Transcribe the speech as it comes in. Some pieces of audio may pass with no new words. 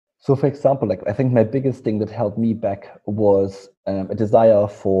So, for example, like I think my biggest thing that held me back was a desire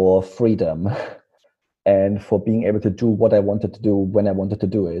for freedom and for being able to do what I wanted to do when I wanted to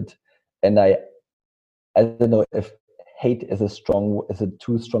do it. And I don't know if hate is a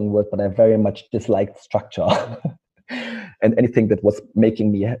too strong word, but I very much disliked structure. And anything that was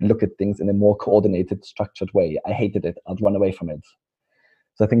making me look at things in a more coordinated, structured way, I hated it. I'd run away from it.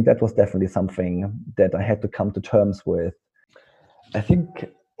 So I think that was definitely something that I had to come to terms with. I think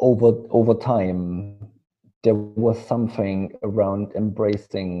over time, there was something around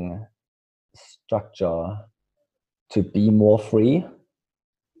embracing structure to be more free.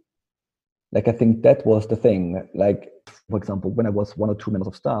 Like, I think that was the thing. Like, for example, when I was one or two members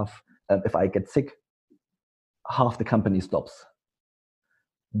of staff, if I get sick, half the company stops.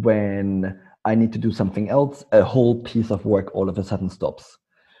 When I need to do something else, a whole piece of work all of a sudden stops.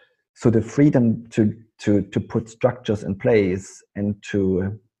 So the freedom to put structures in place and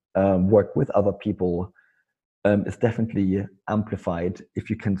to work with other people is definitely amplified if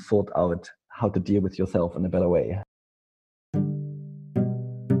you can sort out how to deal with yourself in a better way.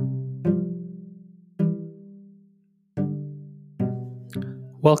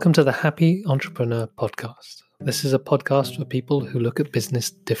 Welcome to the Happy Entrepreneur Podcast. This is a podcast for people who look at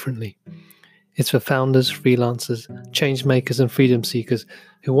business differently. It's for founders, freelancers, change makers, and freedom seekers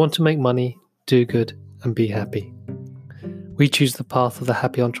who want to make money, do good, and be happy. We choose the path of the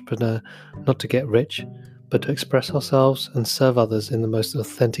happy entrepreneur not to get rich, but to express ourselves and serve others in the most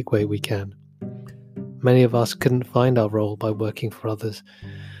authentic way we can. Many of us couldn't find our role by working for others,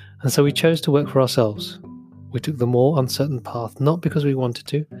 and so we chose to work for ourselves. We took the more uncertain path not because we wanted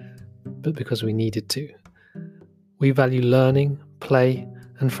to, but because we needed to. We value learning, play,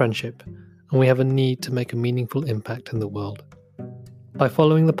 and friendship, and we have a need to make a meaningful impact in the world. By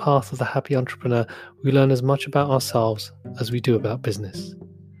following the path of the happy entrepreneur, we learn as much about ourselves as we do about business.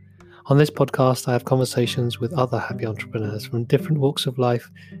 On this podcast, I have conversations with other happy entrepreneurs from different walks of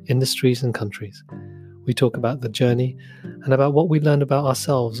life, industries, and countries. We talk about the journey and about what we learned about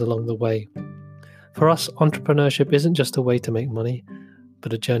ourselves along the way. For us, entrepreneurship isn't just a way to make money,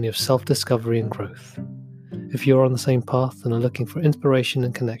 but a journey of self-discovery and growth. If you're on the same path and are looking for inspiration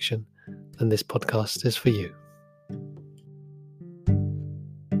and connection, then this podcast is for you.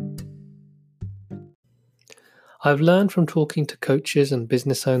 I've learned from talking to coaches and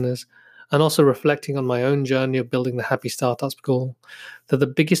business owners, and also reflecting on my own journey of building the Happy Startup School, that the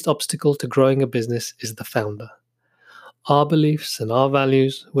biggest obstacle to growing a business is the founder. Our beliefs and our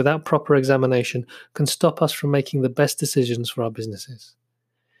values, without proper examination, can stop us from making the best decisions for our businesses.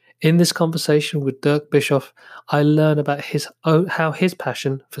 In this conversation with Dirk Bischof, I learn about how his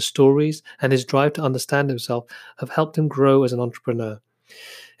passion for stories and his drive to understand himself have helped him grow as an entrepreneur.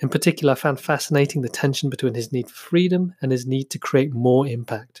 In particular, I found fascinating the tension between his need for freedom and his need to create more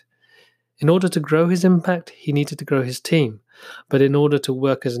impact. In order to grow his impact, he needed to grow his team. But in order to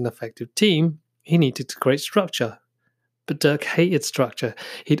work as an effective team, he needed to create structure. But Dirk hated structure.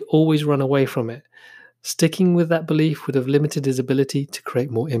 He'd always run away from it. Sticking with that belief would have limited his ability to create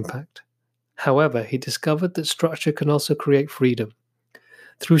more impact. However, he discovered that structure can also create freedom.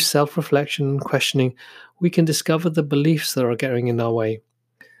 Through self-reflection and questioning, we can discover the beliefs that are getting in our way.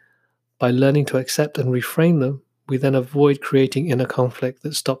 By learning to accept and reframe them, we then avoid creating inner conflict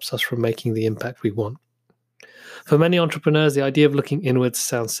that stops us from making the impact we want. For many entrepreneurs, the idea of looking inwards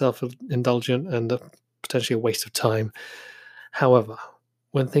sounds self-indulgent and potentially a waste of time. However,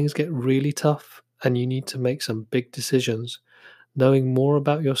 when things get really tough and you need to make some big decisions, knowing more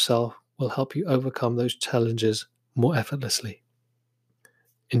about yourself will help you overcome those challenges more effortlessly.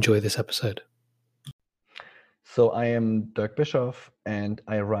 Enjoy this episode. So I am Dirk Bischof and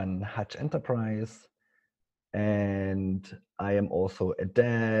I run Hutch Enterprise, and I am also a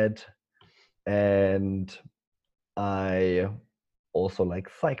dad, and I also like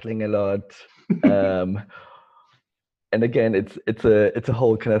cycling a lot. And again, it's a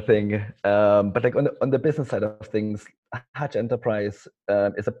whole kind of thing. But like on the business side of things, Hatch Enterprise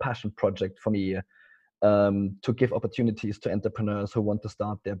is a passion project for me, to give opportunities to entrepreneurs who want to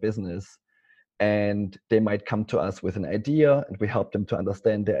start their business. And they might come to us with an idea, and we help them to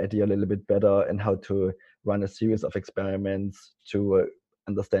understand their idea a little bit better and how to run a series of experiments to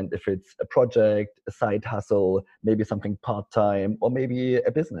understand if it's a project, a side hustle, maybe something part-time, or maybe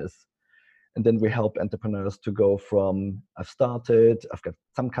a business. And then we help entrepreneurs to go from I've started, I've got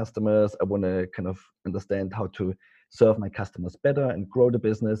some customers, I want to kind of understand how to serve my customers better and grow the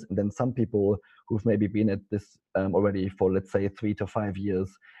business. And then some people who've maybe been at this already for, let's say, 3 to 5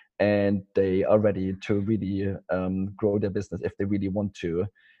 years, and they are ready to really grow their business if they really want to,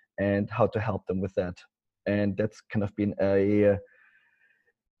 and how to help them with that. And that's kind of been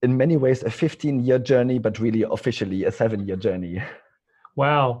in many ways a 15-year journey, but really officially a 7-year journey.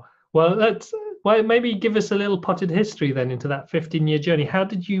 Wow. Well, maybe give us a little potted history then into that 15-year journey. How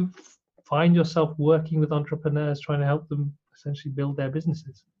did you find yourself working with entrepreneurs, trying to help them essentially build their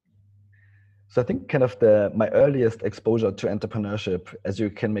businesses? So I think kind of my earliest exposure to entrepreneurship, as you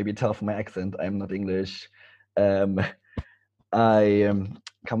can maybe tell from my accent, I'm not English. I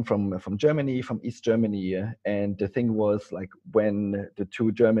come from Germany, from East Germany, and the thing was like when the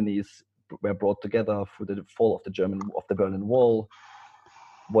two Germanys were brought together for the fall of the Berlin Wall.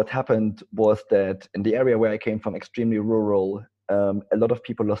 What happened was that in the area where I came from, extremely rural, a lot of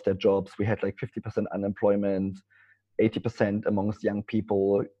people lost their jobs. We had like 50% unemployment, 80% amongst young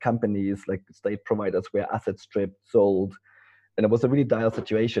people. Companies like state providers were assets stripped, sold. And it was a really dire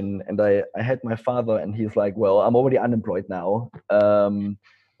situation. And I had my father, and he's like, well, I'm already unemployed now.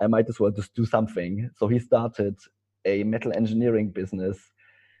 I might as well just do something. So he started a metal engineering business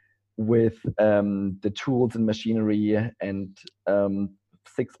with the tools and machinery and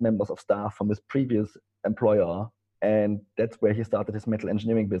 6 members of staff from his previous employer. And that's where he started his metal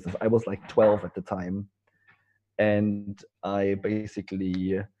engineering business. I was like 12 at the time. And I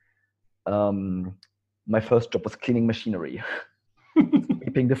basically, my first job was cleaning machinery,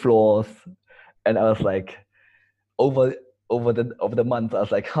 sweeping the floors. And I was like, over the month, I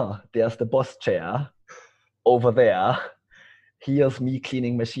was like, there's the boss chair over there. Here's me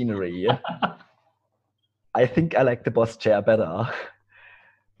cleaning machinery. I think I like the boss chair better.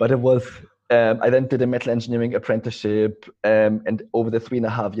 But it was, I then did a metal engineering apprenticeship. And over the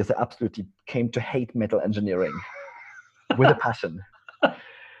 3.5 years, I absolutely came to hate metal engineering with a passion.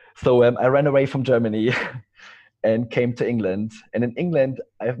 So I ran away from Germany and came to England. And in England,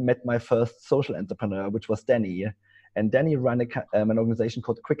 I've met my first social entrepreneur, which was Danny. And Danny ran an organization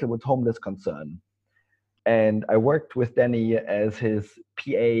called Cricklewood Homeless Concern. And I worked with Danny as his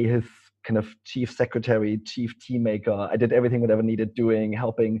PA, his kind of chief secretary, chief tea maker. I did everything whatever needed doing,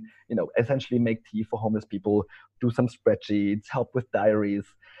 helping, essentially make tea for homeless people, do some spreadsheets, help with diaries.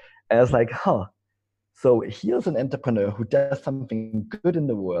 And I was like, so here's an entrepreneur who does something good in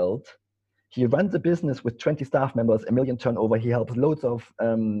the world. He runs a business with 20 staff members, 1 million turnover. He helps loads of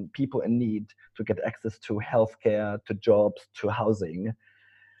people in need to get access to healthcare, to jobs, to housing.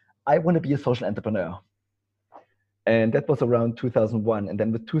 I want to be a social entrepreneur. And that was around 2001. And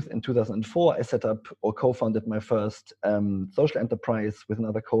then in 2004, I set up or co-founded my first social enterprise with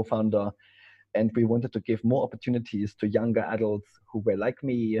another co-founder. And we wanted to give more opportunities to younger adults who were like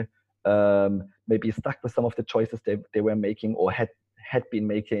me, maybe stuck with some of the choices they were making or had been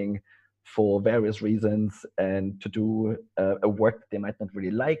making for various reasons, and to do a work that they might not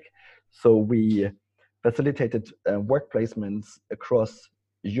really like. So we facilitated work placements across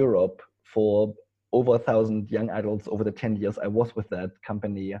Europe for over 1,000 young adults over the 10 years I was with that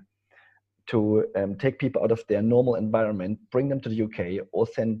company, to take people out of their normal environment, bring them to the UK, or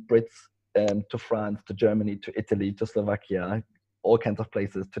send Brits to France, to Germany, to Italy, to Slovakia, all kinds of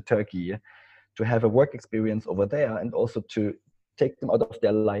places, to Turkey, to have a work experience over there, and also to take them out of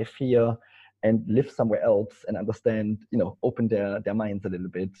their life here and live somewhere else and understand, open their minds a little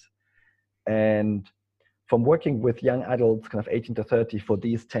bit. And from working with young adults, kind of 18 to 30 for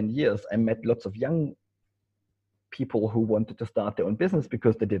these 10 years, I met lots of young people who wanted to start their own business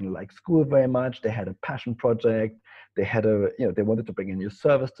because they didn't like school very much. They had a passion project. They had they wanted to bring a new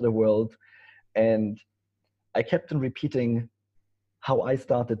service to the world. And I kept on repeating how I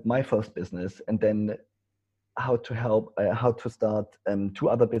started my first business, and then how to start 2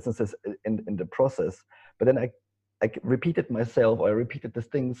 other businesses in the process. But then I repeated myself, or I repeated these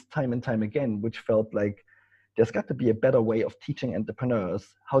things time and time again, which felt like there's got to be a better way of teaching entrepreneurs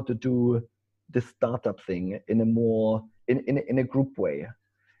how to do this startup thing in a more in a group way.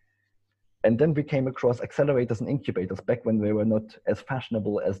 And then we came across accelerators and incubators back when they were not as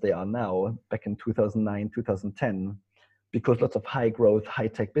fashionable as they are now, back in 2009, 2010, because lots of high growth, high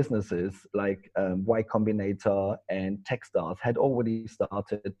tech businesses like Y Combinator and Techstars had already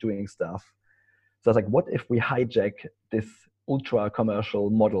started doing stuff. So I was like, what if we hijack this ultra commercial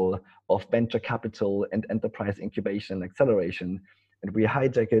model of venture capital and enterprise incubation and acceleration, and we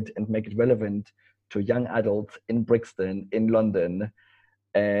hijack it and make it relevant to young adults in Brixton, in London,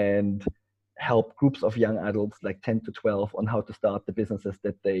 and help groups of young adults like 10 to 12 on how to start the businesses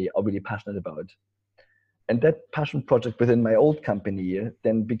that they are really passionate about. And that passion project within my old company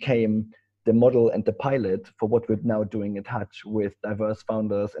then became the model and the pilot for what we're now doing at Hutch with diverse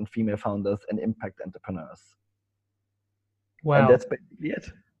founders and female founders and impact entrepreneurs. Wow. And that's basically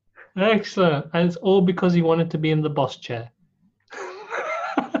it. Excellent. And it's all because he wanted to be in the boss chair.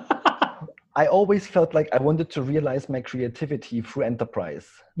 I always felt like I wanted to realize my creativity through enterprise.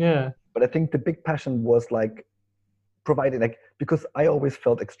 Yeah. But I think the big passion was like providing, like, because I always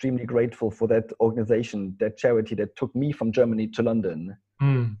felt extremely grateful for that organization, that charity that took me from Germany to London.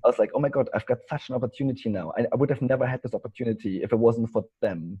 Mm. I was like, oh my God, I've got such an opportunity now. I would have never had this opportunity if it wasn't for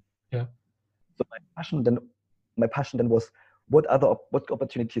them. Yeah. So my passion then was, what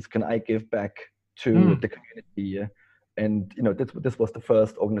opportunities can I give back to the community? And this was the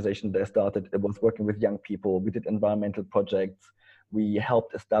first organization that I started. It was working with young people. We did environmental projects. We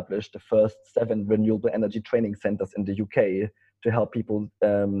helped establish the first 7 renewable energy training centers in the UK to help people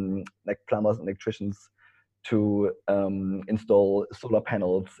like plumbers and electricians to install solar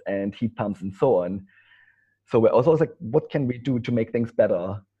panels and heat pumps and so on. So I was always like, what can we do to make things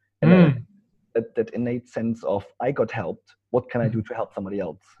better? And then that innate sense of, I got helped, what can I do to help somebody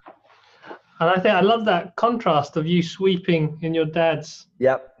else? And I think I love that contrast of you sweeping in your dad's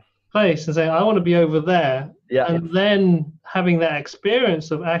place and saying, I want to be over there. And then having that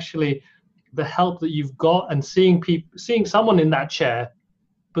experience of actually the help that you've got and seeing someone in that chair,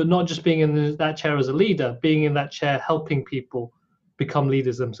 but not just being in that chair as a leader, being in that chair helping people become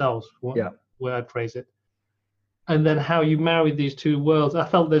leaders themselves, where I'd phrase it. And then how you married these two worlds. I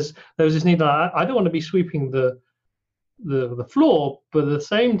felt there was this need. I don't want to be sweeping the floor, but at the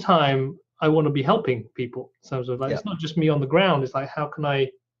same time, I want to be helping people. In terms of like, it's not just me on the ground. It's like, how can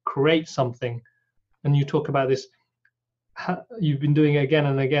I create something? And you talk about this. You've been doing it again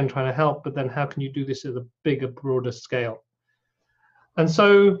and again, trying to help, but then how can you do this at a bigger, broader scale? And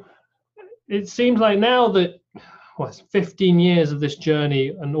so it seems like now that 15 years of this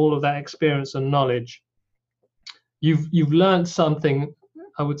journey and all of that experience and knowledge, you've learned something,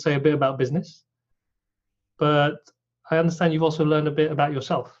 I would say, a bit about business, but I understand you've also learned a bit about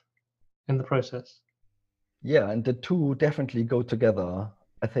yourself in the process. Yeah, and the two definitely go together.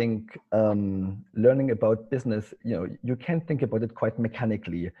 I think learning about business, you can think about it quite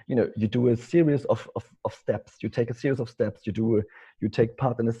mechanically. You do a series of steps. You take a series of steps. You take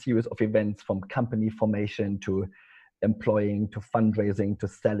part in a series of events, from company formation to employing to fundraising to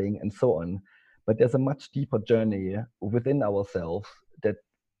selling and so on. But there's a much deeper journey within ourselves that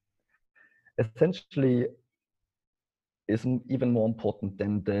essentially is even more important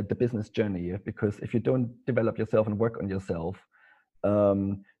than the business journey, because if you don't develop yourself and work on yourself,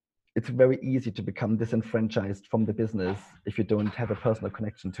 it's very easy to become disenfranchised from the business if you don't have a personal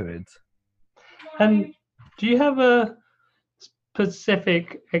connection to it. And do you have a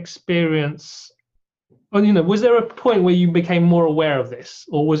specific experience, or was there a point where you became more aware of this,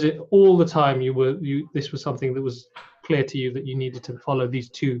 or was it all the time this was something that was clear to you that you needed to follow these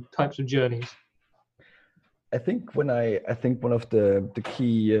two types of journeys? I think one of the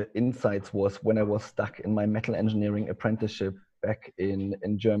key insights was when I was stuck in my metal engineering apprenticeship back in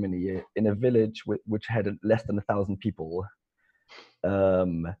Germany, in a village which had less than 1,000 people.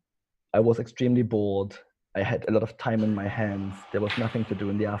 I was extremely bored. I had a lot of time in my hands. There was nothing to do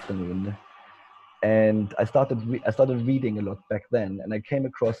in the afternoon. And I started reading a lot back then. And I came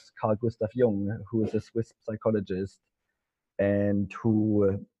across Carl Gustav Jung, who is a Swiss psychologist and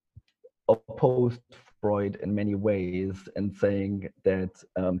who opposed Freud in many ways, and saying that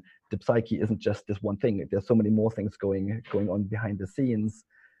the psyche isn't just this one thing. There's so many more things going on behind the scenes.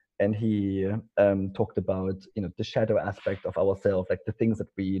 And he talked about the shadow aspect of ourselves, like the things that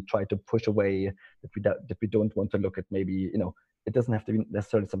we try to push away, that we don't want to look at. Maybe it doesn't have to be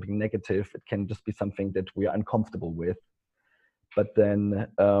necessarily something negative. It can just be something that we are uncomfortable with. But then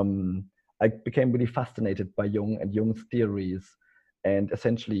I became really fascinated by Jung and Jung's theories, and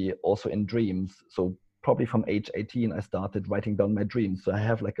essentially also in dreams. So probably from age 18, I started writing down my dreams. So I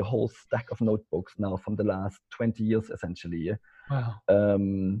have like a whole stack of notebooks now from the last 20 years, essentially. Wow.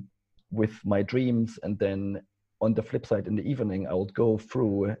 With my dreams. And then on the flip side, in the evening, I would go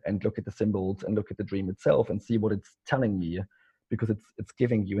through and look at the symbols and look at the dream itself and see what it's telling me, because it's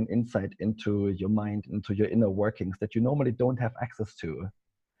giving you an insight into your mind, into your inner workings that you normally don't have access to.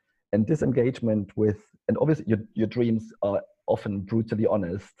 And this engagement with, and obviously your dreams are often brutally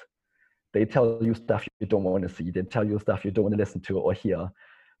honest. They tell you stuff you don't want to see. They tell you stuff you don't want to listen to or hear.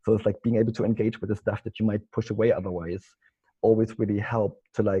 So it's like being able to engage with the stuff that you might push away otherwise always really help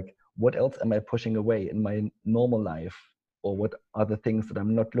to like, what else am I pushing away in my normal life? Or what are the things that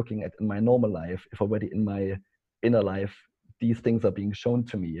I'm not looking at in my normal life, if already in my inner life, these things are being shown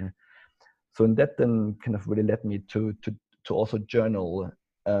to me? So in that then kind of really led me to also journal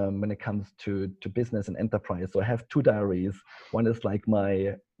when it comes to business and enterprise. So I have 2 diaries. One is like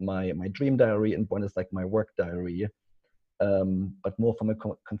my dream diary, and one is like my work diary, but more from a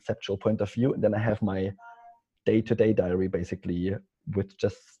conceptual point of view. And then I have my day-to-day diary, basically, with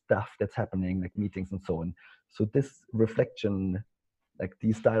just stuff that's happening, like meetings and so on. So this reflection, like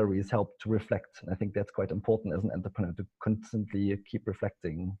these diaries, help to reflect. And I think that's quite important as an entrepreneur, to constantly keep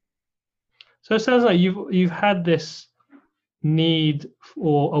reflecting. So it sounds like you've had this need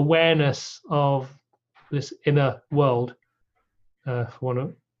or awareness of this inner world, for one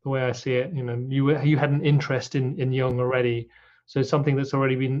of the way I see it. You had an interest in Jung already, so something that's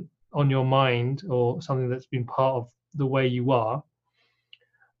already been on your mind, or something that's been part of the way you are.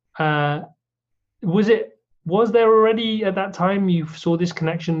 Was there already at that time you saw this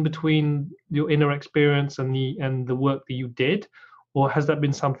connection between your inner experience and the work that you did, or has that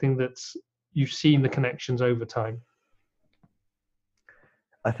been something that's you've seen the connections over time?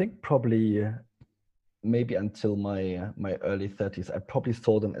 I think probably maybe until my early 30s, I probably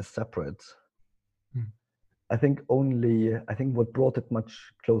saw them as separate. I think what brought it much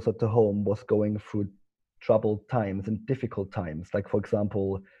closer to home was going through troubled times and difficult times. Like, for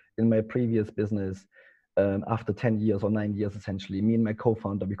example, in my previous business, after 10 years or 9 years, essentially, me and my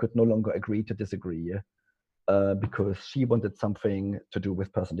co-founder, we could no longer agree to disagree, because she wanted something to do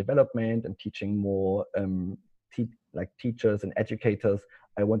with personal development and teaching more, like teachers and educators.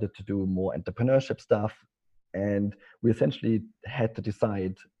 I wanted to do more entrepreneurship stuff. And we essentially had to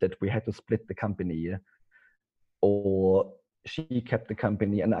decide that we had to split the company, or she kept the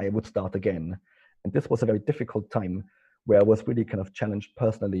company and I would start again. And this was a very difficult time where I was really kind of challenged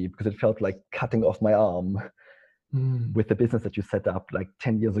personally, because it felt like cutting off my arm with the business that you set up like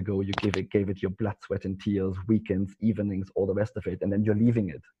 10 years ago. You gave it your blood, sweat, and tears, weekends, evenings, all the rest of it, and then you're leaving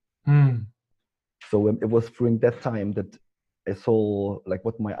it. So it was during that time that I saw like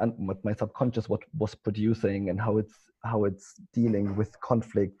what my subconscious was producing, and how it's dealing with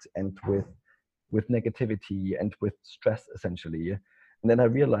conflict and with negativity and with stress, essentially. And then I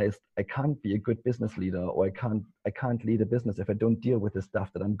realized I can't be a good business leader, or I can't lead a business if I don't deal with the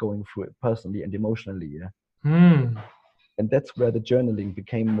stuff that I'm going through personally and emotionally. And that's where the journaling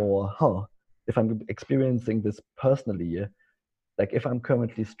became more, if I'm experiencing this personally, like if I'm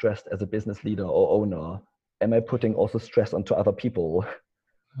currently stressed as a business leader or owner, am I putting also stress onto other people?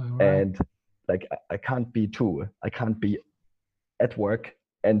 Right. And like I can't be two. I can't be at work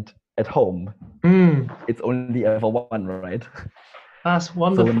and at home. It's only ever one, right? That's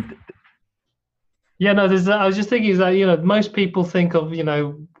wonderful. Yeah, no, I was just thinking that, most people think of,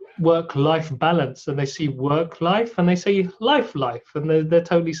 work-life balance, and they see work life and they say life, and they're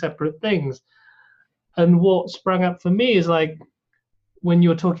totally separate things. And what sprang up for me is like, when you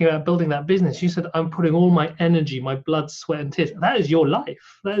were talking about building that business, you said, I'm putting all my energy, my blood, sweat, and tears. That is your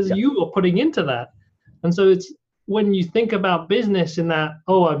life. That is you are putting into that. And so it's when you think about business in that,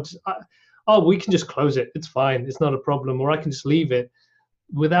 we can just close it. It's fine. It's not a problem. Or I can just leave it,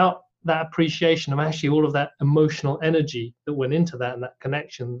 without that appreciation of actually all of that emotional energy that went into that and that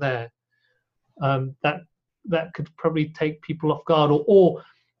connection there. That could probably take people off guard, or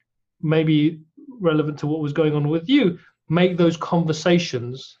maybe relevant to what was going on with you, make those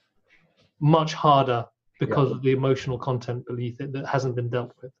conversations much harder because of the emotional content beneath it that hasn't been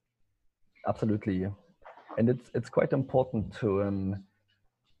dealt with. Absolutely. And it's quite important to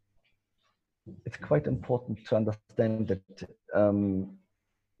understand that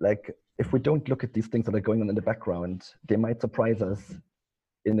like if we don't look at these things that are going on in the background, they might surprise us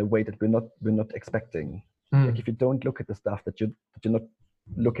in a way that we're not expecting. Like if you don't look at the stuff that you're not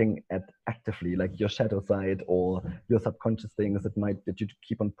looking at actively, like your shadow side or your subconscious things that you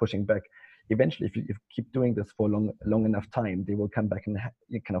keep on pushing back, eventually if you keep doing this for long enough time, they will come back and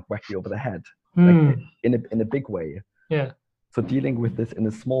kind of whack you over the head, like in a big way. So dealing with this in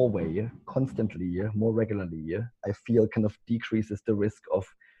a small way, constantly, more regularly, I feel kind of decreases the risk of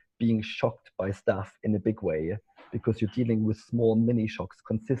being shocked by stuff in a big way, because you're dealing with small mini shocks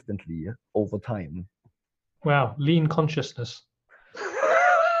consistently over time. Wow, lean consciousness.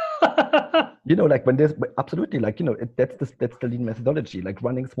 Like when there's absolutely, like, that's the lean methodology, like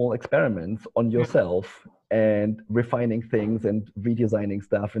running small experiments on yourself and refining things and redesigning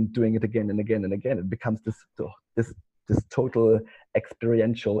stuff and doing it again and again and again. It becomes this total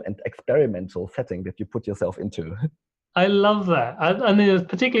experiential and experimental setting that you put yourself into. I love that. And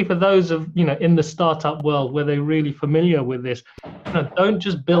particularly for those of, in the startup world where they're really familiar with this, don't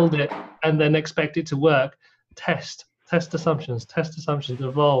just build it and then expect it to work. Test assumptions,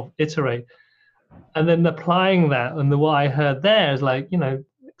 evolve, iterate. And then applying that, and what I heard there is like,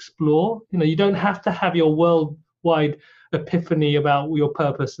 explore. You don't have to have your worldwide epiphany about your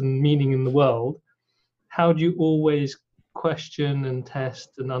purpose and meaning in the world. How do you always question and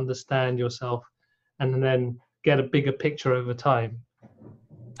test and understand yourself, and then get a bigger picture over time?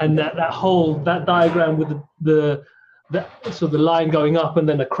 And that diagram with the so the line going up and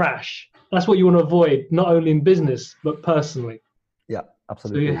then a crash. That's what you want to avoid, not only in business but personally. Yeah, So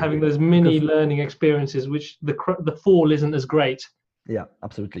absolutely. you're having those mini Because- learning experiences, which the fall isn't as great. yeah,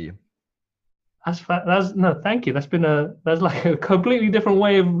 absolutely. That's no, thank you. That's like a completely different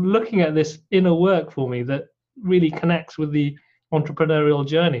way of looking at this inner work for me that really connects with the entrepreneurial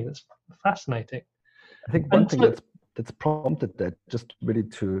journey. That's fascinating. I think one thing that's prompted that, just really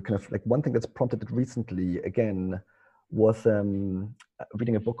to kind of like one thing that's prompted it recently again was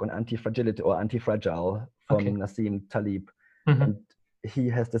reading a book on anti-fragility or anti-fragile from Nassim Taleb. Mm-hmm. And he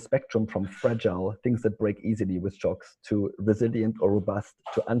has the spectrum from fragile, things that break easily with shocks, to resilient or robust,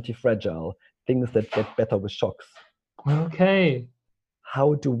 to anti-fragile, things that get better with shocks. Okay.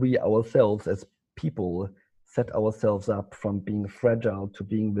 How do we ourselves as people set ourselves up from being fragile to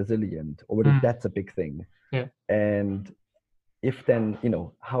being resilient? Already that's a big thing. Yeah. And if then,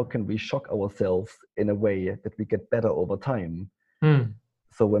 how can we shock ourselves in a way that we get better over time?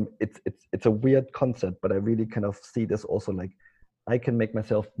 So when it's a weird concept, but I really kind of see this also like I can make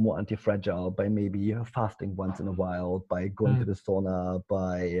myself more anti-fragile by maybe fasting once in a while, by going to the sauna,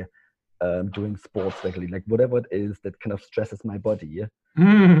 by doing sports regularly, like whatever it is that kind of stresses my body,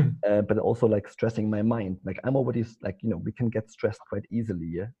 but also like stressing my mind. Like I'm already like, we can get stressed quite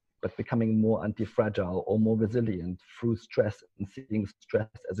easily, but becoming more anti-fragile or more resilient through stress and seeing stress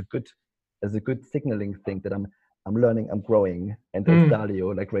as a good signaling thing that I'm learning, I'm growing. And as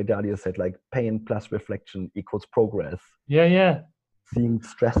Ray Dalio said, like pain plus reflection equals progress. Yeah. Seeing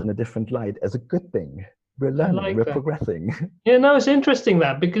stress in a different light as a good thing. We're learning, we're progressing. Yeah, no, it's interesting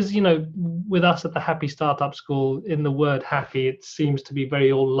that because, with us at the Happy Startup School, in the word happy, it seems to be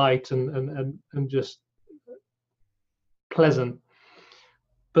very all light and just pleasant.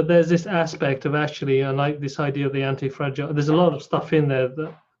 But there's this aspect of actually, I like this idea of the anti-fragile. There's a lot of stuff in there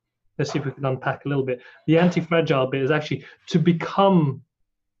that, let's see if we can unpack a little bit. The anti-fragile bit is actually to become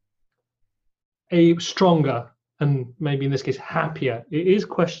a stronger and maybe in this case happier. It is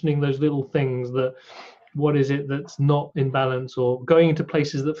questioning those little things that, what is it that's not in balance, or going into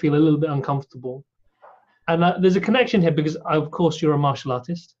places that feel a little bit uncomfortable. And there's a connection here because, of course, you're a martial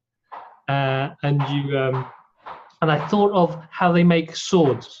artist, and you and I thought of how they make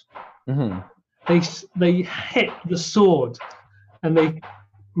swords. They hit the sword and they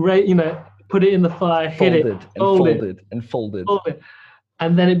put it in the fire, hit it, fold it,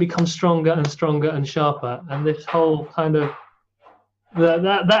 and then it becomes stronger and stronger and sharper. And this whole kind of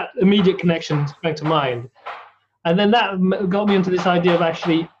that immediate connection sprang to mind. And then that got me into this idea of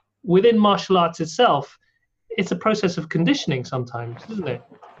actually within martial arts itself, it's a process of conditioning sometimes, isn't it?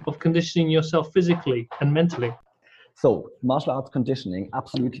 Of conditioning yourself physically and mentally. So martial arts conditioning,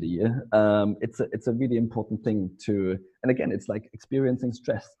 absolutely. It's a really important thing to, and again, it's like experiencing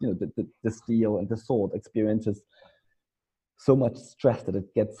stress. The steel and the sword experiences so much stress that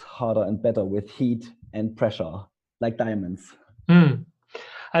it gets harder and better with heat and pressure, like diamonds. And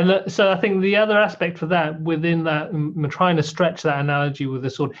so I think the other aspect for that, within that, I'm trying to stretch that analogy with the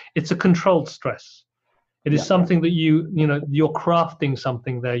sword, it's a controlled stress. It is something that you're crafting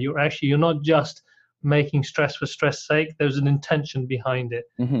something there. You're not just making stress for stress sake. There's an intention behind it.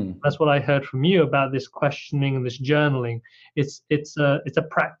 That's what I heard from you about this questioning and this journaling. It's a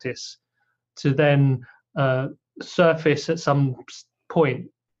practice to then surface at some point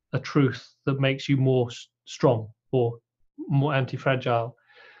a truth that makes you more strong or more anti-fragile.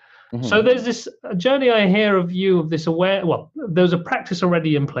 So there's this journey I hear of you of this there's a practice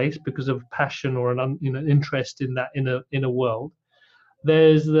already in place because of passion or an interest in that inner world.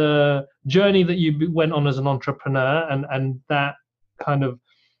 There's the journey that you went on as an entrepreneur and that kind of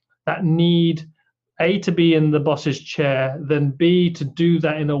that need, A, to be in the boss's chair, then B, to do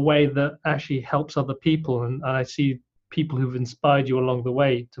that in a way that actually helps other people. And I see people who've inspired you along the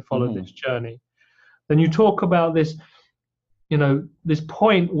way to follow this journey. Then you talk about this, this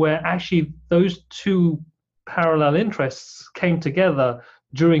point where actually those two parallel interests came together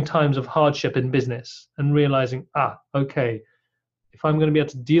during times of hardship in business and realizing, okay, if I'm going to be able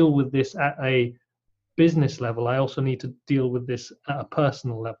to deal with this at a business level, I also need to deal with this at a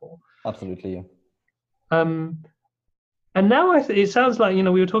personal level. Absolutely. And now it sounds like, we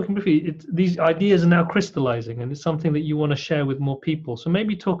were talking before, these ideas are now crystallizing and it's something that you want to share with more people. So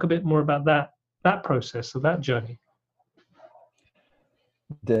maybe talk a bit more about that process of that journey.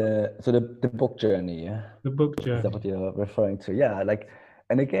 The book journey. The book journey. Is that what you're referring to? Yeah,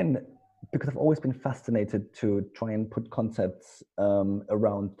 and again, because I've always been fascinated to try and put concepts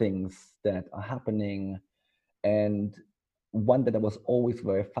around things that are happening, and one that I was always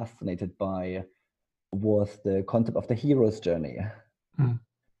very fascinated by was the concept of the hero's journey.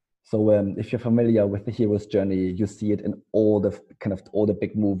 So if you're familiar with the hero's journey, you see it in all the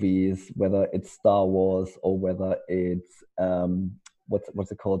big movies, whether it's Star Wars or whether it's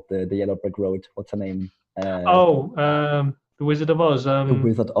what's it called, the Yellow Brick Road. What's her name? The Wizard of Oz. The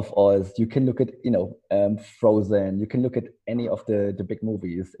Wizard of Oz. You can look at Frozen. You can look at any of the big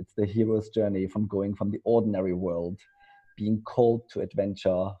movies. It's the hero's journey from going from the ordinary world, being called to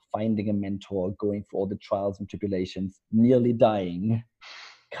adventure, finding a mentor, going through all the trials and tribulations, nearly dying,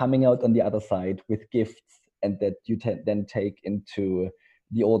 coming out on the other side with gifts, and that you then take into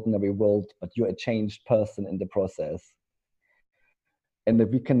the ordinary world, but you're a changed person in the process. And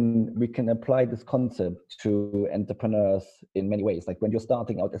that we can apply this concept to entrepreneurs in many ways. Like when you're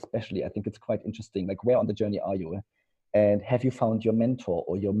starting out, especially, I think it's quite interesting. Like, where on the journey are you? And have you found your mentor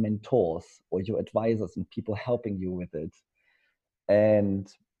or your mentors or your advisors and people helping you with it?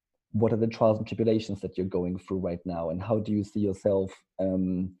 And what are the trials and tribulations that you're going through right now? And how do you see yourself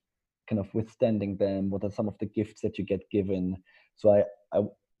kind of withstanding them? What are some of the gifts that you get given? So I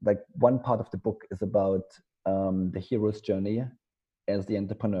like, one part of the book is about the hero's journey as the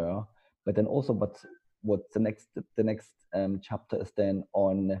entrepreneur, but then also what's the next chapter is then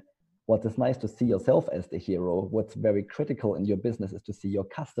on what is nice to see yourself as the hero. What's very critical in your business is to see your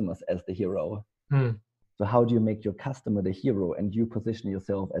customers as the hero. So how do you make your customer the hero and you position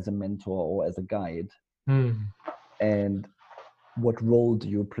yourself as a mentor or as a guide? And what role do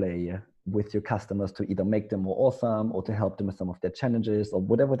you play with your customers to either make them more awesome or to help them with some of their challenges or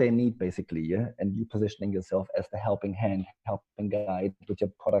whatever they need, basically? Yeah? And you positioning yourself as the helping hand, helping guide with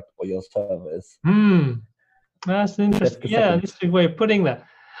your product or your service. That's interesting. Yeah, this is a way of putting that.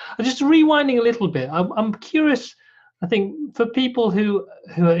 Just rewinding a little bit, I'm curious. I think for people who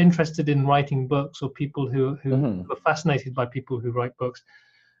are interested in writing books, or people who are fascinated by people who write books,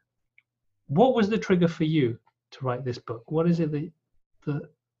 what was the trigger for you to write this book? What is it that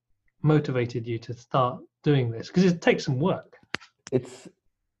motivated you to start doing this? Because it takes some work. It's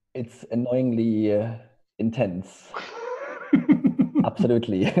annoyingly intense.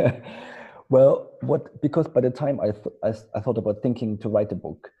 Absolutely. Well, because by the time I thought about thinking to write a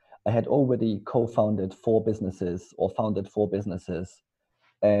book, I had already co-founded founded four businesses,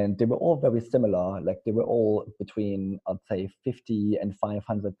 and they were all very similar. Like, they were all between, I'd say, 50 and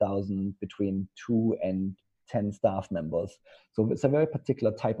 500,000, between 2 and 10 staff members. So it's a very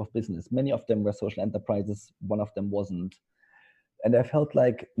particular type of business. Many of them were social enterprises. One of them wasn't. And I felt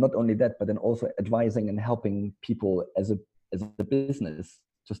like not only that, but then also advising and helping people as a business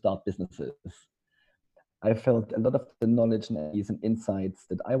to start businesses. I felt a lot of the knowledge and insights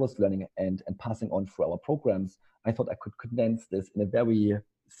that I was learning and passing on through our programs, I thought I could condense this in a very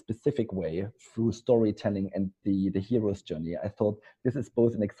specific way through storytelling and the hero's journey. I thought this is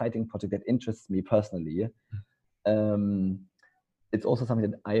both an exciting project that interests me personally. It's also something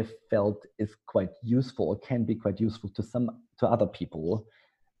that I felt is quite useful, or can be quite useful to other people.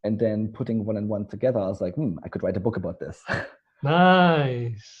 And then putting one and one together, I was like, I could write a book about this.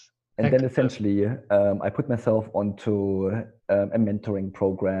 Nice. And then essentially, I put myself onto a mentoring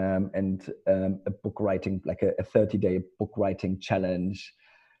program and a book writing, like a 30-day book writing challenge.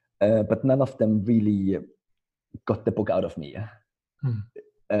 But none of them really got the book out of me.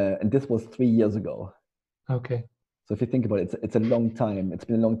 And this was 3 years ago. Okay. So if you think about it, it's a long time. It's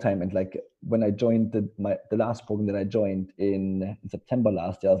been a long time. And like, when I joined the last program that I joined in September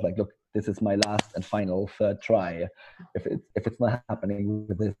last year, I was like, look, this is my last and final third try. If it's not happening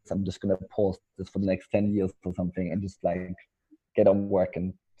with this, I'm just gonna pause this for the next 10 years or something and just like get on work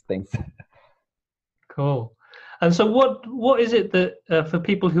and things. Cool. And so what is it that for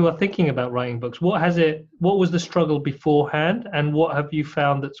people who are thinking about writing books, what was the struggle beforehand, and what have you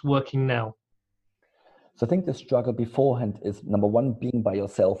found that's working now? So I think the struggle beforehand is, number one, being by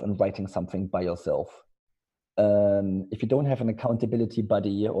yourself and writing something by yourself. If you don't have an accountability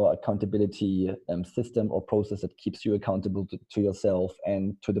buddy or accountability system or process that keeps you accountable to yourself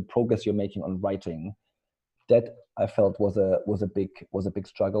and to the progress you're making on writing, that I felt was a big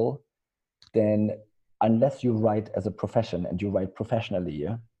struggle. Then, unless you write as a profession and you write professionally,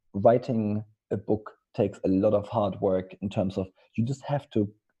 writing a book takes a lot of hard work in terms of, you just have to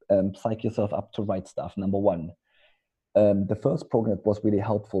psych yourself up to write stuff, number one. The first program that was really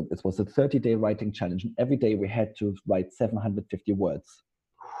helpful, it was a 30-day writing challenge. And every day we had to write 750 words.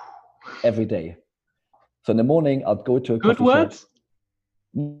 Every day. So in the morning, I'd go to a Good coffee words?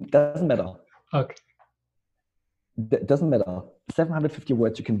 shop. Doesn't matter. Okay. Doesn't matter. 750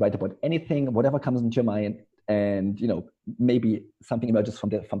 words, you can write about anything, whatever comes into your mind. And, maybe something emerges from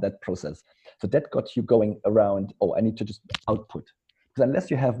that process. So that got you going around, I need to just output. Because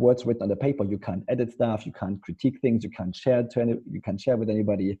unless you have words written on the paper, you can't edit stuff, you can't critique things, you can't share you can't share with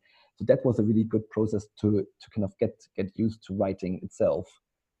anybody. So that was a really good process to kind of get used to writing itself.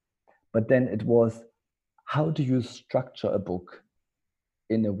 But then it was, how do you structure a book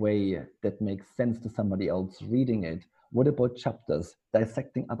in a way that makes sense to somebody else reading it? What about chapters,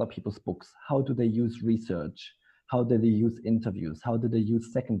 dissecting other people's books? How do they use research? How do they use interviews? How do they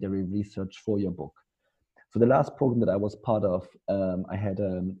use secondary research for your book? So the last program that I was part of, I had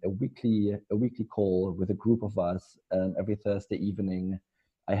a weekly call with a group of us every Thursday evening.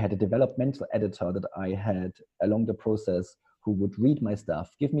 I had a developmental editor that I had along the process who would read my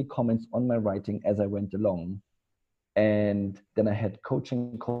stuff, give me comments on my writing as I went along. And then I had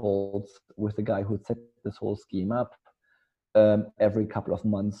coaching calls with the guy who set this whole scheme up every couple of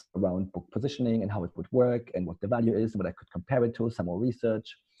months around book positioning and how it would work and what the value is and what I could compare it to, some more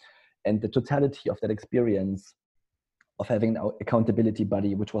research. And the totality of that experience of having an accountability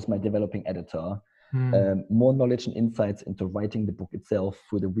buddy, which was my developing editor, more knowledge and insights into writing the book itself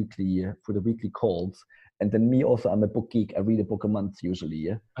through the weekly calls. And then me also, I'm a book geek. I read a book a month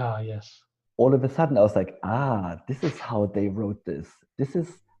usually. Ah, yes. All of a sudden I was like, this is how they wrote this. This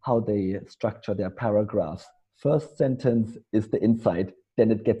is how they structure their paragraphs. First sentence is the insight,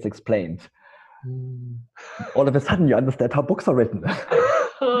 then it gets explained. All of a sudden you understand how books are written.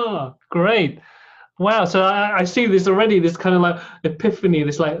 Oh, great. Wow. So I see this already, this kind of like epiphany,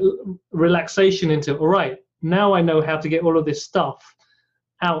 this like relaxation into, all right, now I know how to get all of this stuff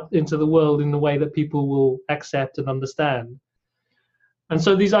out into the world in the way that people will accept and understand. And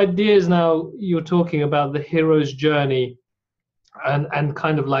so these ideas now, you're talking about the hero's journey and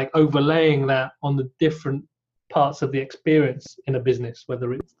kind of like overlaying that on the different parts of the experience in a business,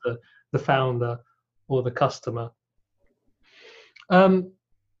 whether it's the founder or the customer. How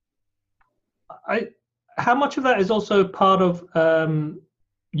much of that is also part of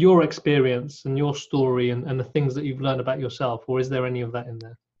your experience and your story and the things that you've learned about yourself, or is there any of that in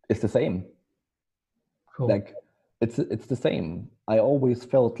there? It's the same. Cool. Like it's the same. I always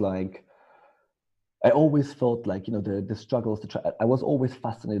felt like the struggles I was always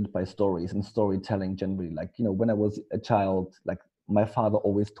fascinated by stories and storytelling generally. Like, when I was a child, like my father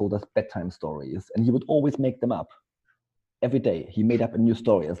always told us bedtime stories, and he would always make them up every day. He made up a new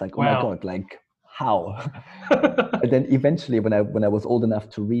story. It's like, wow. Oh my God, like how? And then eventually when I was old enough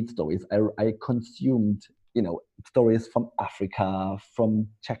to read stories, I consumed, stories from Africa, from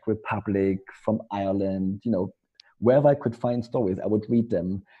Czech Republic, from Ireland, wherever I could find stories, I would read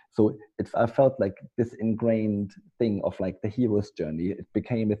them. So I felt like this ingrained thing of like the hero's journey. It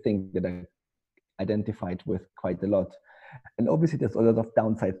became a thing that I identified with quite a lot. And obviously there's a lot of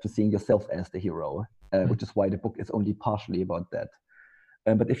downsides to seeing yourself as the hero, which is why the book is only partially about that.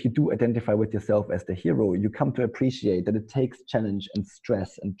 But if you do identify with yourself as the hero, you come to appreciate that it takes challenge and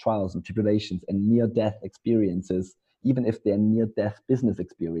stress and trials and tribulations and near-death experiences, even if they're near-death business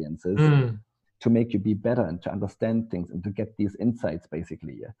experiences, to make you be better and to understand things and to get these insights,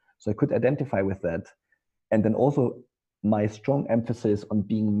 basically. So I could identify with that. And then also my strong emphasis on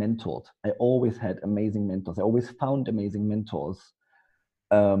being mentored. I always had amazing mentors. I always found amazing mentors.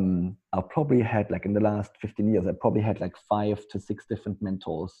 I probably had, like in the last 15 years, I probably had like 5 to 6 different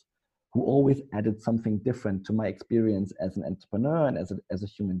mentors who always added something different to my experience as an entrepreneur and as a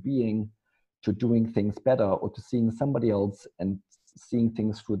human being, to doing things better, or to seeing somebody else and seeing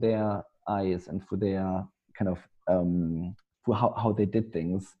things through their eyes and through their kind of through how they did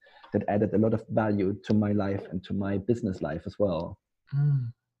things, that added a lot of value to my life and to my business life as well.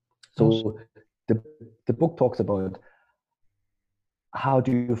 So the book talks about, how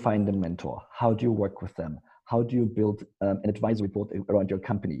do you find a mentor? How do you work with them? How do you build an advisory board around your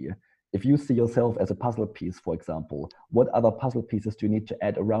company? If you see yourself as a puzzle piece, for example, what other puzzle pieces do you need to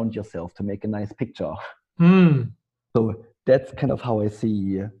add around yourself to make a nice picture? So that's kind of how I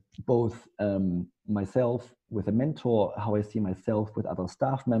see both myself with a mentor, how I see myself with other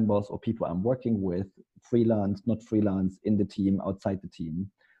staff members or people I'm working with, freelance, not freelance, in the team, outside the team.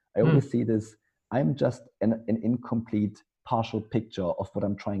 I always see this, I'm just an incomplete partial picture of what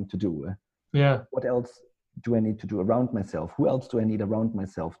I'm trying to do. Yeah. What else do I need to do around myself? Who else do I need around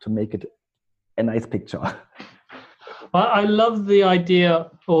myself to make it a nice picture? I love the idea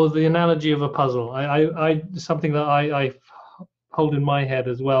or the analogy of a puzzle. I something that I hold in my head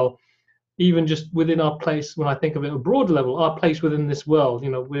as well. Even just within our place, when I think of it at a broad level, our place within this world,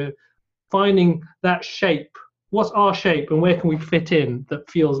 we're finding that shape. What's our shape and where can we fit in that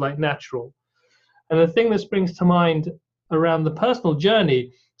feels like natural? And the thing that springs to mind around the personal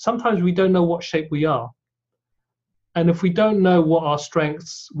journey, sometimes we don't know what shape we are. And if we don't know what our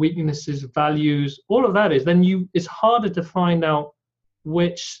strengths, weaknesses, values, all of that is, then it's harder to find out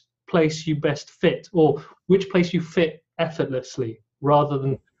which place you best fit, or which place you fit effortlessly, rather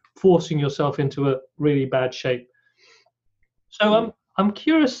than forcing yourself into a really bad shape. So I'm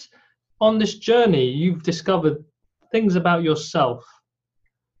curious, on this journey, you've discovered things about yourself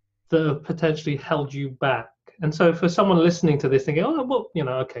that have potentially held you back. And so for someone listening to this thinking, oh, well,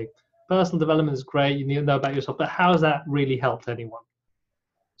 okay, personal development is great, you need to know about yourself, but how has that really helped anyone?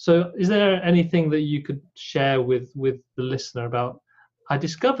 So is there anything that you could share with the listener about, I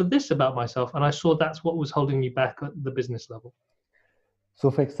discovered this about myself and I saw that's what was holding me back at the business level? So,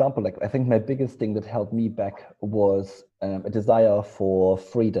 for example, like I think my biggest thing that held me back was a desire for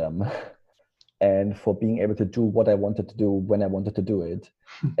freedom and for being able to do what I wanted to do when I wanted to do it.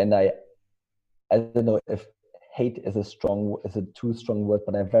 And I don't know if hate is a too strong word,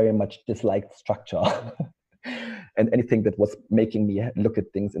 but I very much disliked structure. And anything that was making me look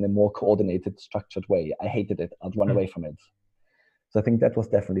at things in a more coordinated, structured way, I hated it. I'd run away from it. So I think that was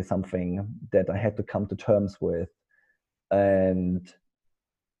definitely something that I had to come to terms with. And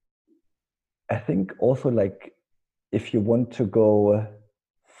I think also, like, if you want to go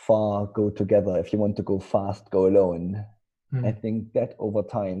far, go together. If you want to go fast, go alone. I think that over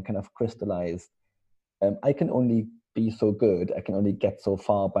time kind of crystallized. I can only be so good. I can only get so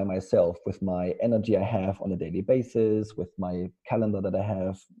far by myself with my energy I have on a daily basis, with my calendar that I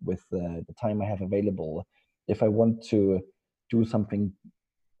have, with the time I have available. If I want to do something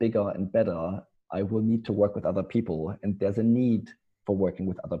bigger and better, I will need to work with other people. And there's a need for working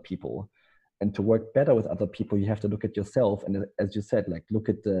with other people. And to work better with other people, you have to look at yourself. And as you said, like look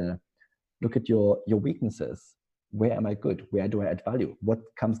at your weaknesses. Where am I good? Where do I add value? What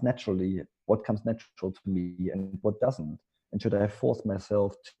comes naturally? What comes natural to me and what doesn't? And should I force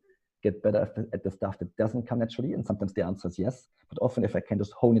myself to get better at the stuff that doesn't come naturally? And sometimes the answer is yes. But often if I can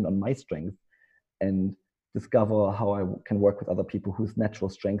just hone in on my strength and discover how I can work with other people whose natural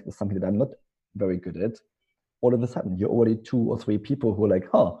strength is something that I'm not very good at, all of a sudden you're already 2 or 3 people who are like,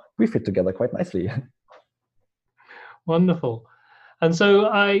 we fit together quite nicely. Wonderful. And so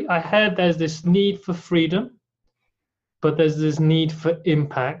I heard there's this need for freedom, but there's this need for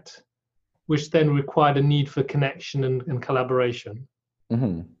impact, which then required a need for connection and collaboration.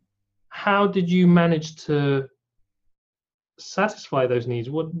 Mm-hmm. How did you manage to satisfy those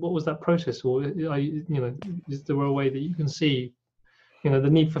needs? What was that process? Or is there a way that you can see, the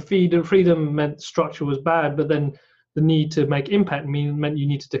need for freedom meant structure was bad, but then the need to make impact meant you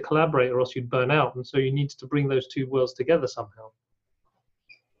needed to collaborate or else you'd burn out. And so you needed to bring those two worlds together somehow.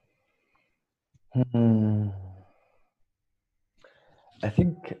 I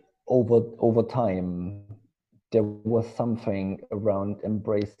think over time, there was something around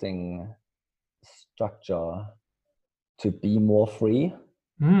embracing structure to be more free.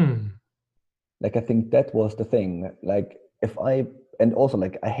 Like, I think that was the thing. Like, and also,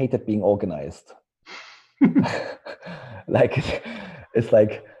 like, I hated being organized. Like, it's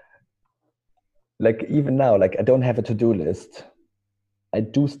like even now, like, I don't have a to-do list. I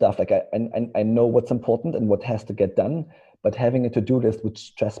do stuff, like, I know what's important and what has to get done, but having a to-do list would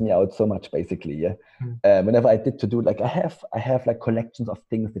stress me out so much, basically. Yeah. Whenever I did to-do, like, I have like collections of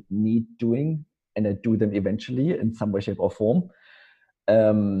things that need doing, and I do them eventually in some way, shape, or form.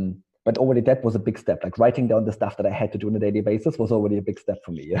 But already that was a big step. Like, writing down the stuff that I had to do on a daily basis was already a big step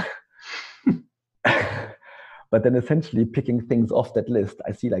for me. Yeah. But then essentially picking things off that list,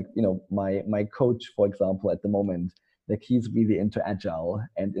 I see, like, my coach, for example, at the moment, like, he's really into agile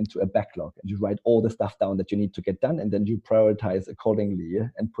and into a backlog, and you write all the stuff down that you need to get done, and then you prioritize accordingly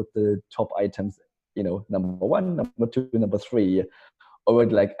and put the top items, number 1, number 2, number 3. Or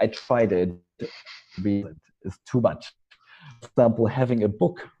like, I tried it, it's too much. For example, having a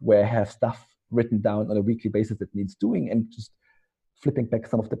book where I have stuff written down on a weekly basis that needs doing, and just flipping back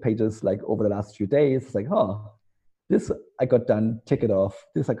some of the pages, like, over the last few days, it's like, this I got done, tick it off.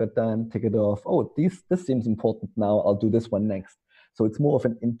 This I got done, tick it off. Oh, this seems important now. I'll do this one next. So it's more of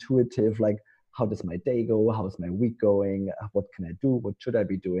an intuitive, like, how does my day go? How is my week going? What can I do? What should I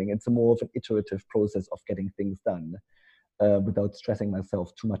be doing? It's more of an iterative process of getting things done without stressing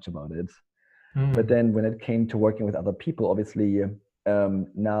myself too much about it. But then when it came to working with other people, obviously,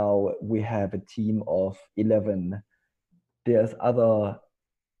 now we have a team of 11. There's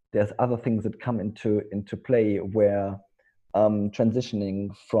other things that come into play where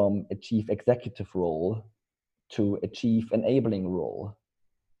transitioning from a chief executive role to a chief enabling role.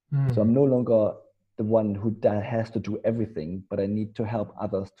 So I'm no longer the one who has to do everything, but I need to help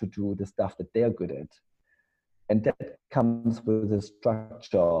others to do the stuff that they're good at. And that comes with a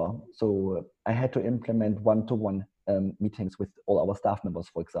structure. So I had to implement one-to-one meetings with all our staff members,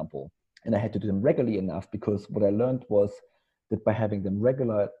 for example. And I had to do them regularly enough, because what I learned was that by having them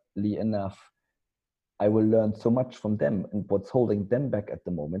regularly enough, I will learn so much from them and what's holding them back at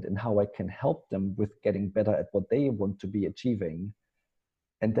the moment and how I can help them with getting better at what they want to be achieving.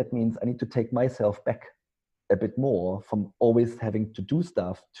 And that means I need to take myself back a bit more from always having to do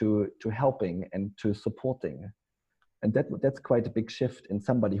stuff to helping and to supporting. And that's quite a big shift in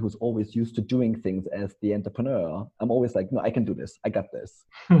somebody who's always used to doing things as the entrepreneur. I'm always like, no, I can do this. I got this.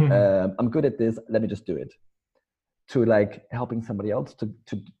 I'm good at this. Let me just do it. To like helping somebody else to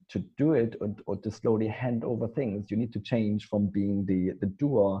do it, or to slowly hand over things, you need to change from being the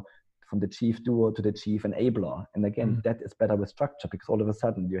doer, from the chief doer to the chief enabler. And again, that is better with structure, because all of a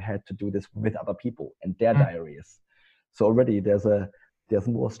sudden you had to do this with other people and their diaries. So already there's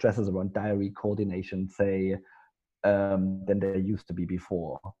more stresses around diary coordination, say, than there used to be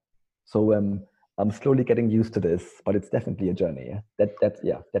before. So I'm slowly getting used to this, but it's definitely a journey. That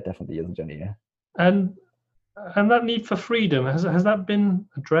definitely is a journey. And that need for freedom, has that been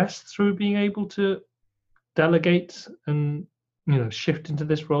addressed through being able to delegate and shift into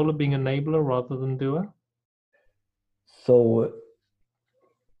this role of being enabler rather than doer? So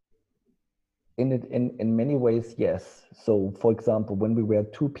in many ways, yes. So for example, when we were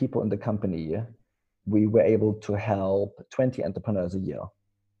 2 people in the company, we were able to help 20 entrepreneurs a year.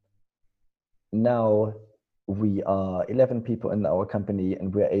 Now we are 11 people in our company,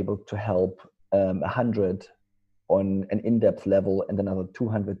 and we're able to help 100 on an in-depth level, and another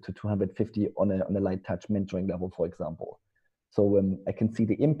 200 to 250 on a light touch mentoring level, for example. So I can see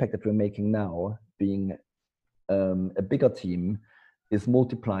the impact that we're making now, being a bigger team, is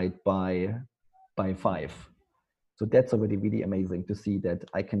multiplied by 5. So that's already really amazing to see that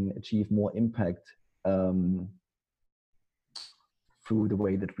I can achieve more impact through the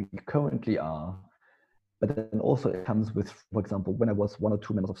way that we currently are. But then also it comes with, for example, when I was 1 or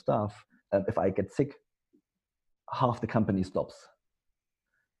 2 members of staff, if I get sick, half the company stops.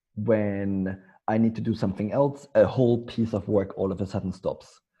 When I need to do something else, a whole piece of work all of a sudden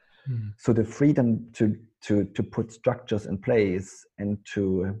stops. So the freedom to put structures in place and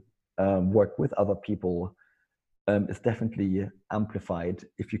to work with other people is definitely amplified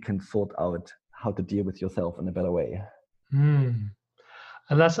if you can sort out how to deal with yourself in a better way. And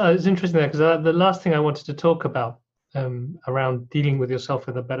that's it's interesting there, because the last thing I wanted to talk about around dealing with yourself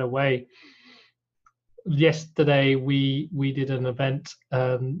in a better way. Yesterday we did an event.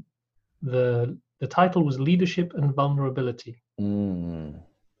 The title was Leadership and Vulnerability. And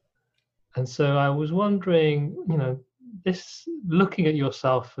so I was wondering, this, looking at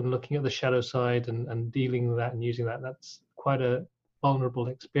yourself and looking at the shadow side and dealing with that and using that, that's quite a vulnerable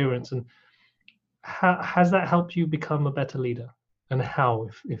experience. And how has that helped you become a better leader? And how,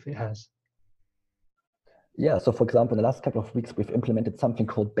 if it has? Yeah, so for example, in the last couple of weeks, we've implemented something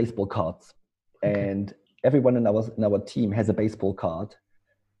called baseball cards. And everyone in our team has a baseball card.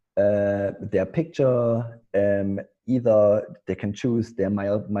 Their picture, either they can choose their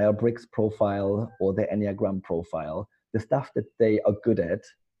Myers-Briggs profile or their Enneagram profile, the stuff that they are good at,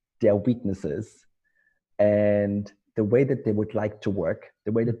 their weaknesses, and the way that they would like to work,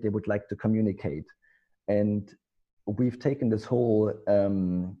 the way that they would like to communicate. And we've taken this whole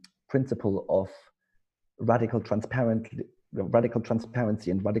principle of radical transparency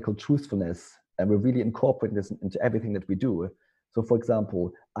and radical truthfulness, and we're really incorporating this into everything that we do. So for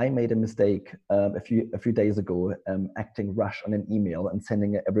example, I made a mistake a few days ago, acting rush on an email and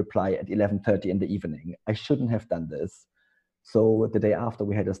sending a reply at 11:30 in the evening. I shouldn't have done this. So the day after,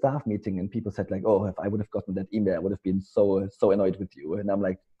 we had a staff meeting, and people said like, "Oh, if I would have gotten that email, I would have been so annoyed with you." And I'm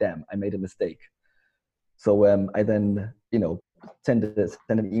like, "Damn, I made a mistake." So I then send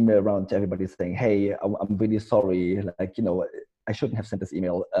an email around to everybody saying, "Hey, I'm really sorry. Like, I shouldn't have sent this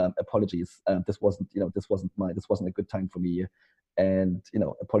email. Apologies. This wasn't a good time for me. And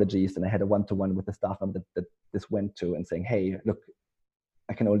apologies." And I had a one-to-one with the staff member that this went to, and saying, "Hey, look,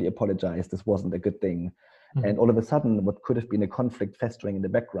 I can only apologize. This wasn't a good thing." And all of a sudden, what could have been a conflict festering in the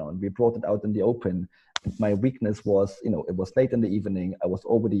background, we brought it out in the open. My weakness was, it was late in the evening. I was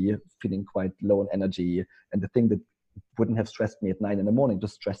already feeling quite low on energy, and the thing that wouldn't have stressed me at 9 a.m.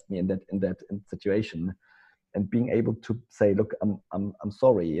 just stressed me in that situation. And being able to say, "Look, I'm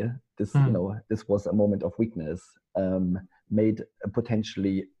sorry. This this was a moment of weakness," made a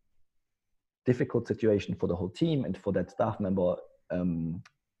potentially difficult situation for the whole team and for that staff member.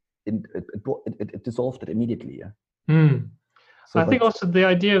 It dissolved it immediately. So I think also the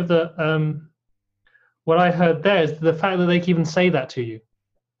idea of what I heard there is the fact that they can even say that to you,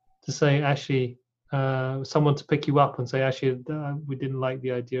 to say, actually, someone to pick you up and say, actually, we didn't like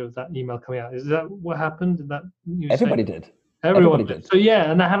the idea of that email coming out. Is that what happened? Did that everybody did? Everyone did. So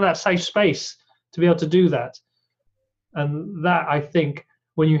yeah, and they have that safe space to be able to do that. And that, I think,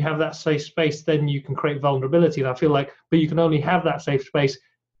 when you have that safe space, then you can create vulnerability. And I feel like, but you can only have that safe space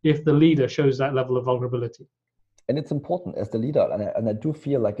if the leader shows that level of vulnerability. And it's important as the leader, and I do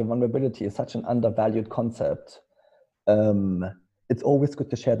feel like vulnerability is such an undervalued concept. It's always good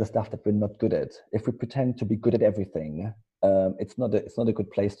to share the stuff that we're not good at. If we pretend to be good at everything, it's not a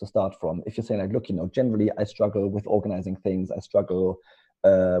good place to start from. If you're saying like, look, generally I struggle with organizing things. I struggle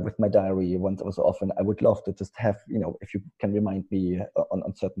with my diary once so often. I would love to just have, if you can remind me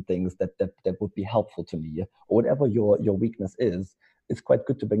on certain things that would be helpful to me, or whatever your weakness is. It's quite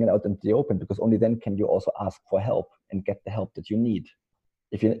good to bring it out into the open, because only then can you also ask for help and get the help that you need.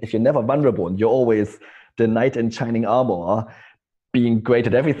 If you're never vulnerable and you're always the knight in shining armor, being great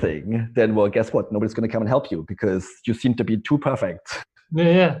at everything, then, well, guess what? Nobody's going to come and help you because you seem to be too perfect.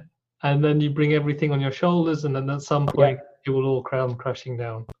 Yeah. And then you bring everything on your shoulders, and then at some point it will all come crashing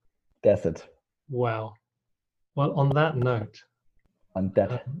down. That's it. Wow. Well, on that note. On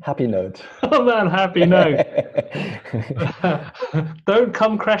that happy note. On that happy note. Don't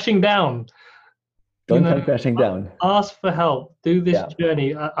come crashing down. Don't come crashing down. Ask for help. Do this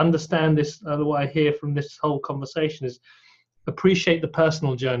journey. Understand this. What I hear from this whole conversation is appreciate the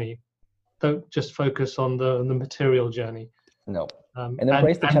personal journey. Don't just focus on the material journey. No. And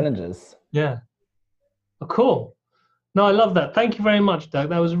embrace the challenges. Yeah. Oh, cool. No, I love that. Thank you very much, Dirk.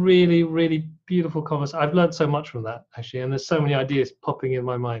 That was really, really beautiful conversation. I've learned so much from that, actually, and there's so many ideas popping in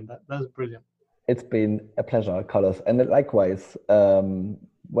my mind. That was brilliant. It's been a pleasure, Carlos. And likewise,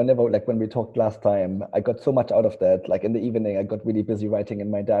 whenever, like when we talked last time, I got so much out of that. Like in the evening, I got really busy writing in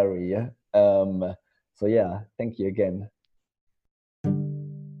my diary. So yeah, thank you again.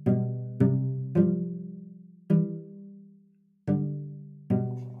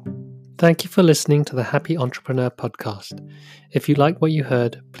 Thank you for listening to the Happy Entrepreneur podcast. If you like what you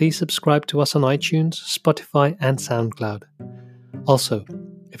heard, please subscribe to us on iTunes, Spotify, and SoundCloud. Also,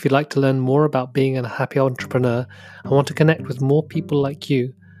 if you'd like to learn more about being a happy entrepreneur and want to connect with more people like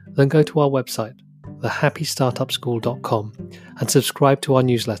you, then go to our website, thehappystartupschool.com, and subscribe to our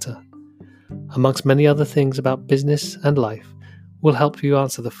newsletter. Amongst many other things about business and life, we'll help you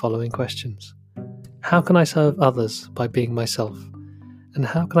answer the following questions. How can I serve others by being myself? And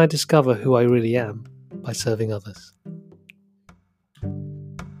how can I discover who I really am by serving others?